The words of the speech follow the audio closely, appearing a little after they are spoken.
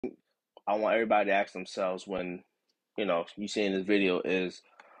I want everybody to ask themselves when, you see in this video is,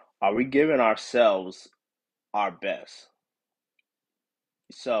 are we giving ourselves our best?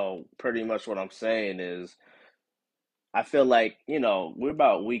 So pretty much what I'm saying is, I feel like, we're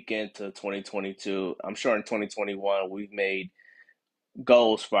about a week into 2022. I'm sure in 2021 we've made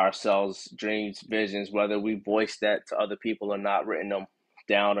goals for ourselves, dreams, visions, whether we voice that to other people or not, written them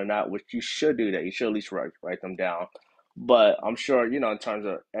down or not, which you should do that. You should at least write them down. But I'm sure, in terms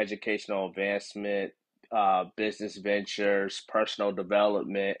of educational advancement, business ventures, personal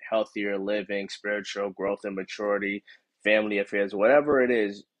development, healthier living, spiritual growth and maturity, family affairs, whatever it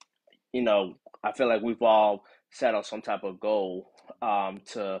is, you know, I feel like we've all set up some type of goal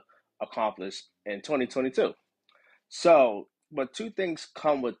to accomplish in 2022. So, but two things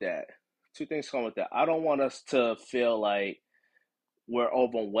come with that. Two things come with that. I don't want us to feel like we're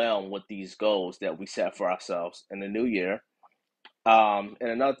overwhelmed with these goals that we set for ourselves in the new year. And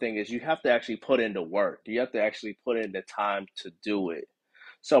another thing is you have to actually put in the work. You have to actually put in the time to do it.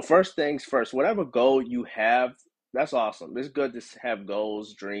 So first things first, whatever goal you have, that's awesome. It's good to have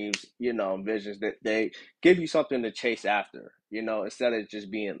goals, dreams, visions that they give you something to chase after, instead of just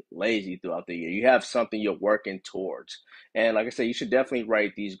being lazy throughout the year. You have something you're working towards. And like I said, you should definitely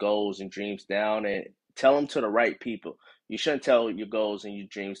write these goals and dreams down and tell them to the right people. You shouldn't tell your goals and your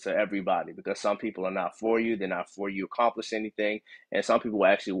dreams to everybody because some people are not for you. They're not for you accomplish anything. And some people will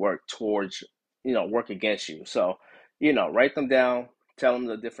actually work towards, work against you. So, write them down, tell them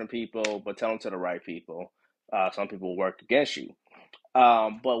to different people, but tell them to the right people. Some people will work against you.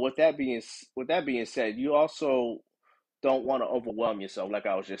 But with that being said, you also don't want to overwhelm yourself, like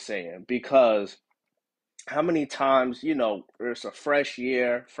I was just saying, because how many times, it's a fresh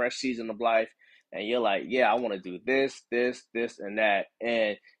year, fresh season of life, and you're like, yeah, I want to do this, this, and that,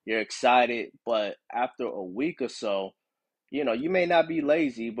 and you're excited, but after a week or so, you may not be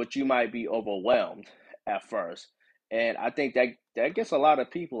lazy, but you might be overwhelmed at first. And I think that gets a lot of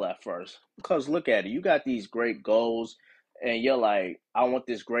people at first because look at it. You got these great goals and you're like, I want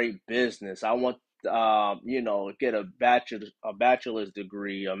this great business. I want get a bachelor's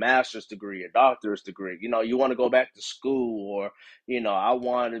degree, a master's degree, a doctor's degree. You want to go back to school or, I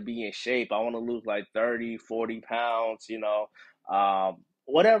want to be in shape. I want to lose like 30, 40 pounds,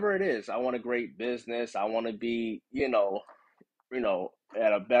 whatever it is. I want a great business. I want to be,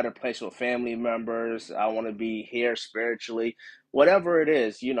 at a better place with family members. I want to be here spiritually. Whatever it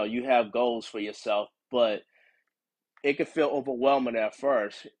is, you have goals for yourself, but it can feel overwhelming at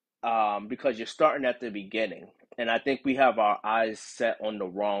first because you're starting at the beginning. And I think we have our eyes set on the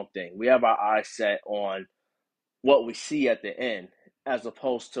wrong thing. We have our eyes set on what we see at the end as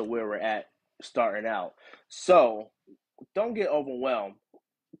opposed to where we're at starting out. So don't get overwhelmed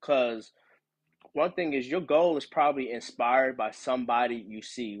because one thing is your goal is probably inspired by somebody you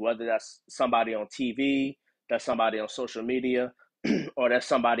see, whether that's somebody on TV, that's somebody on social media, or that's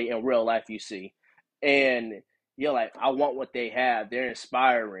somebody in real life you see. And you're like, I want what they have. They're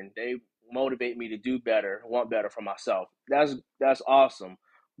inspiring. They motivate me to do better, want better for myself. That's awesome.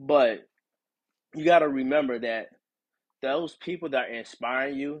 But you got to remember that those people that are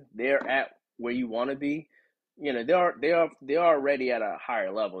inspiring you, they're at where you want to be. They're already at a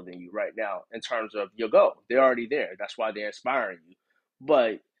higher level than you right now in terms of your goal. They're already there. That's why they're inspiring you.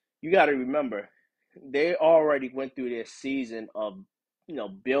 But you got to remember, they already went through this season of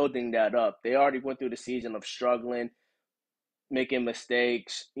building that up. They already went through the season of struggling, making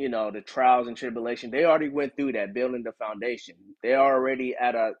mistakes. The trials and tribulation. They already went through that, building the foundation. They're already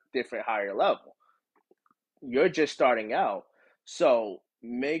at a different higher level. You're just starting out. So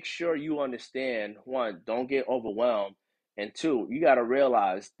make sure you understand one, don't get overwhelmed. And two, you got to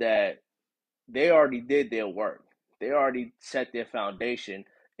realize that they already did their work, they already set their foundation.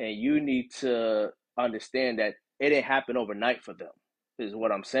 And you need to understand that it didn't happen overnight for them, is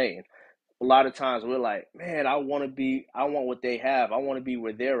what I'm saying. A lot of times we're like, man, I want what they have. I want to be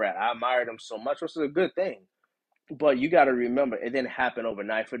where they're at. I admire them so much, which is a good thing. But you got to remember, it didn't happen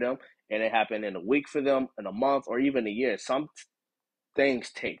overnight for them, and it happened in a week for them, in a month, or even a year. Some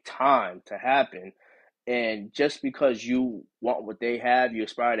things take time to happen, and just because you want what they have, you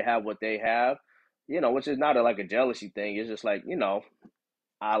aspire to have what they have, which is not like a jealousy thing. It's just like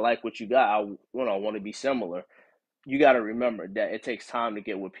I like what you got. I want to be similar. You got to remember that it takes time to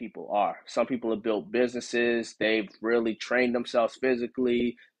get where people are. Some people have built businesses, they've really trained themselves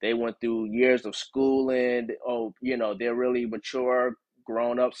physically, they went through years of schooling. Oh, they're really mature,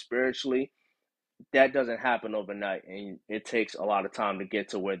 grown up spiritually. That doesn't happen overnight, and it takes a lot of time to get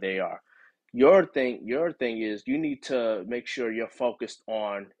to where they are. Your thing is you need to make sure you're focused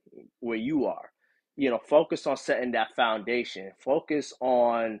on where you are. Focus on setting that foundation. Focus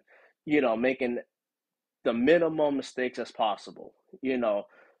on making the minimum mistakes as possible. You know,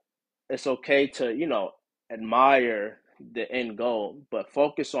 it's okay to, admire the end goal, but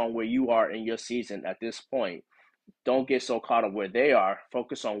focus on where you are in your season at this point. Don't get so caught up where they are.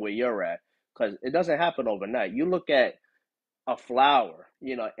 Focus on where you're at because it doesn't happen overnight. You look at a flower,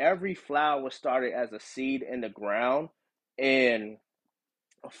 every flower started as a seed in the ground. And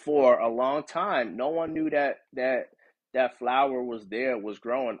for a long time, no one knew that flower was there, was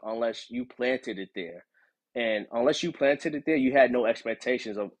growing, unless you planted it there. And unless you planted it there, you had no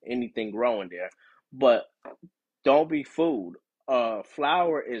expectations of anything growing there. But don't be fooled.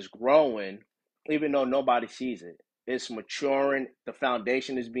 Flower is growing even though nobody sees it. It's maturing, the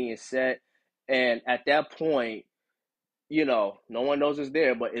foundation is being set, and at that point, no one knows it's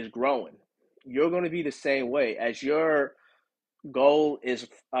there, but it's growing. You're going to be the same way as your goal is,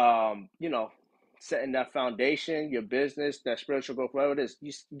 setting that foundation, your business, that spiritual growth, whatever it is.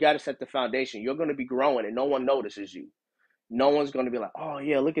 You got to set the foundation. You're going to be growing, and no one notices you. No one's going to be like, "Oh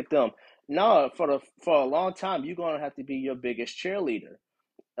yeah, look at them." No, for a long time, you're going to have to be your biggest cheerleader.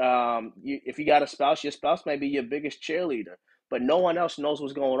 If you got a spouse, your spouse may be your biggest cheerleader, but no one else knows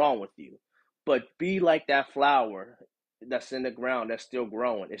what's going on with you. But be like that flower that's in the ground that's still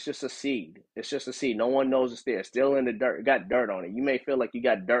growing. It's just a seed. It's just a seed. No one knows it's there. It's still in the dirt. It got dirt on it. You may feel like you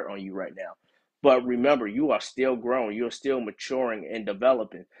got dirt on you right now, but remember, you are still growing. You're still maturing and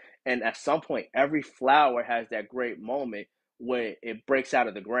developing. And at some point, every flower has that great moment when it breaks out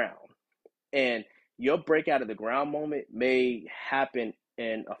of the ground. And your break out of the ground moment may happen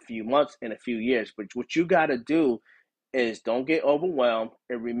in a few months, in a few years. But what you got to do is don't get overwhelmed.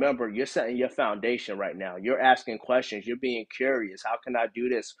 And remember, you're setting your foundation right now. You're asking questions. You're being curious. How can I do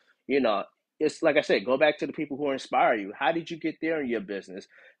this? You know, it's like I said, go back to the people who inspire you. How did you get there in your business?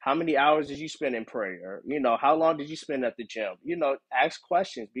 How many hours did you spend in prayer? How long did you spend at the gym? Ask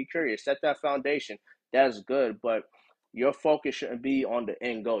questions, be curious, set that foundation. That's good. But your focus shouldn't be on the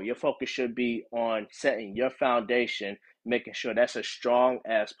end goal. Your focus should be on setting your foundation, making sure that's as strong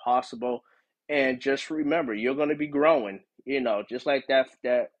as possible. And just remember, you're going to be growing. Just like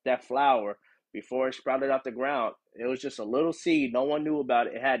that flower before it sprouted out the ground. It was just a little seed. No one knew about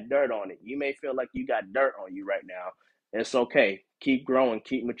it. It had dirt on it. You may feel like you got dirt on you right now. It's okay. Keep growing.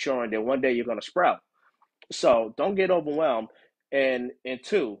 Keep maturing. Then one day you're going to sprout. So don't get overwhelmed. And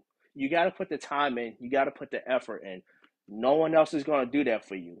two, you got to put the time in. You got to put the effort in. No one else is going to do that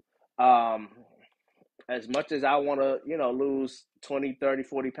for you. Um, as much as I want to, lose 20, 30,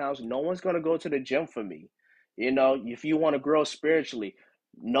 40 pounds, no one's going to go to the gym for me. If you want to grow spiritually,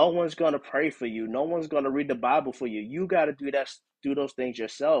 no one's going to pray for you. No one's going to read the Bible for you. You got to do those things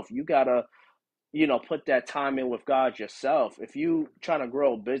yourself. You got to, put that time in with God yourself. If you trying to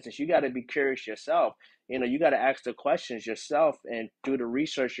grow a business, you got to be curious yourself. You got to ask the questions yourself and do the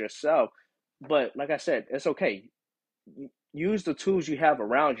research yourself. But like I said, it's okay. Use the tools you have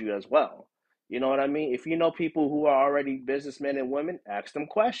around you as well. You know what I mean? If you know people who are already businessmen and women, ask them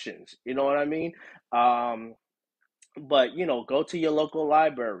questions. You know what I mean? Um, but go to your local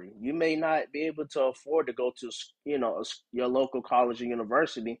library. You may not be able to afford to go to your local college or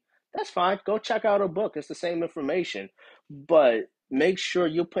university. That's fine. Go check out a book. It's the same information, but make sure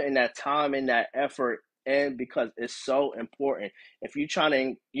you're putting that time and that effort in, because it's so important. If you're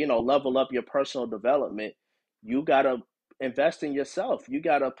trying to level up your personal development, you got to invest in yourself. You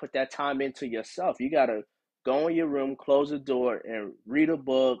got to put that time into yourself. You got to go in your room, close the door, and read a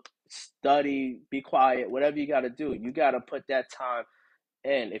book, study, be quiet, whatever you got to do. You got to put that time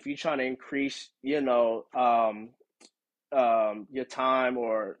in. If you're trying to increase, your time,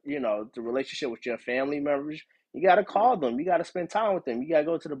 or the relationship with your family members, you got to call them. You got to spend time with them. You got to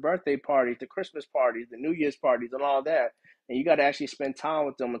go to the birthday parties, the Christmas parties, the New Year's parties, and all that. And you got to actually spend time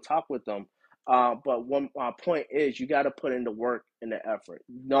with them and talk with them. But one point is, you got to put in the work and the effort.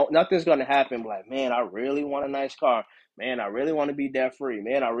 No, nothing's going to happen like, man, I really want a nice car. Man, I really want to be debt free.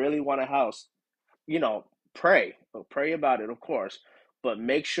 Man, I really want a house. Pray about it, of course, but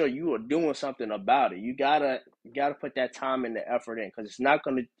make sure you are doing something about it. You gotta put that time and the effort in, because it's not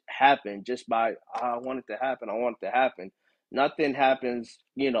going to happen just by, I want it to happen, I want it to happen. Nothing happens,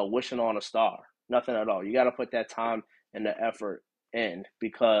 wishing on a star. Nothing at all. You got to put that time and the effort in,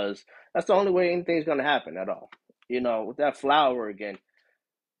 because that's the only way anything's going to happen at all. With that flower again,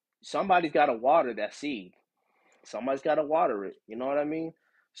 somebody's got to water that seed. Somebody's got to water it. You know what I mean?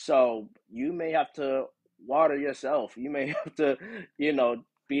 So you may have to water yourself. You may have to,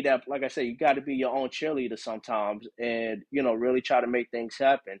 be that, like I said, you got to be your own cheerleader sometimes, and, really try to make things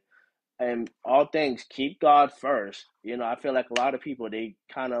happen. And all things, keep God first. I feel like a lot of people, they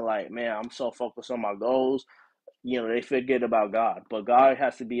kind of like, man, I'm so focused on my goals. they forget about God. But God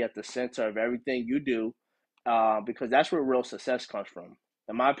has to be at the center of everything you do, because that's where real success comes from.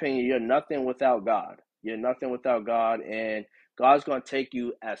 In my opinion, you're nothing without God. You're nothing without God, and God's going to take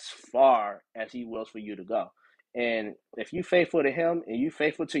you as far as He wills for you to go. And if you're faithful to Him and you're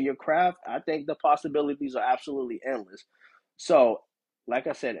faithful to your craft, I think the possibilities are absolutely endless. So, like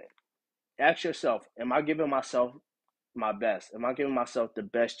I said, ask yourself, am I giving myself my best? Am I giving myself the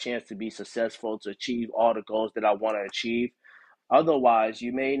best chance to be successful, to achieve all the goals that I want to achieve? Otherwise,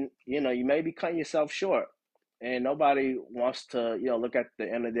 you may be cutting yourself short. And nobody wants to, look at the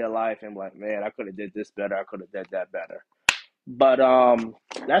end of their life and be like, man, I could have did this better. I could have did that better. But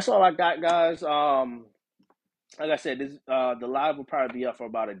that's all I got, guys. Like I said, the live will probably be up for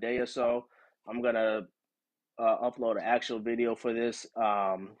about a day or so. I'm gonna upload an actual video for this.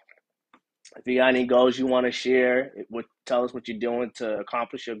 If you got any goals you want to share, tell us what you're doing to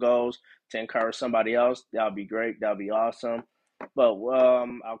accomplish your goals, to encourage somebody else. That would be great. That would be awesome. But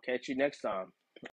I'll catch you next time.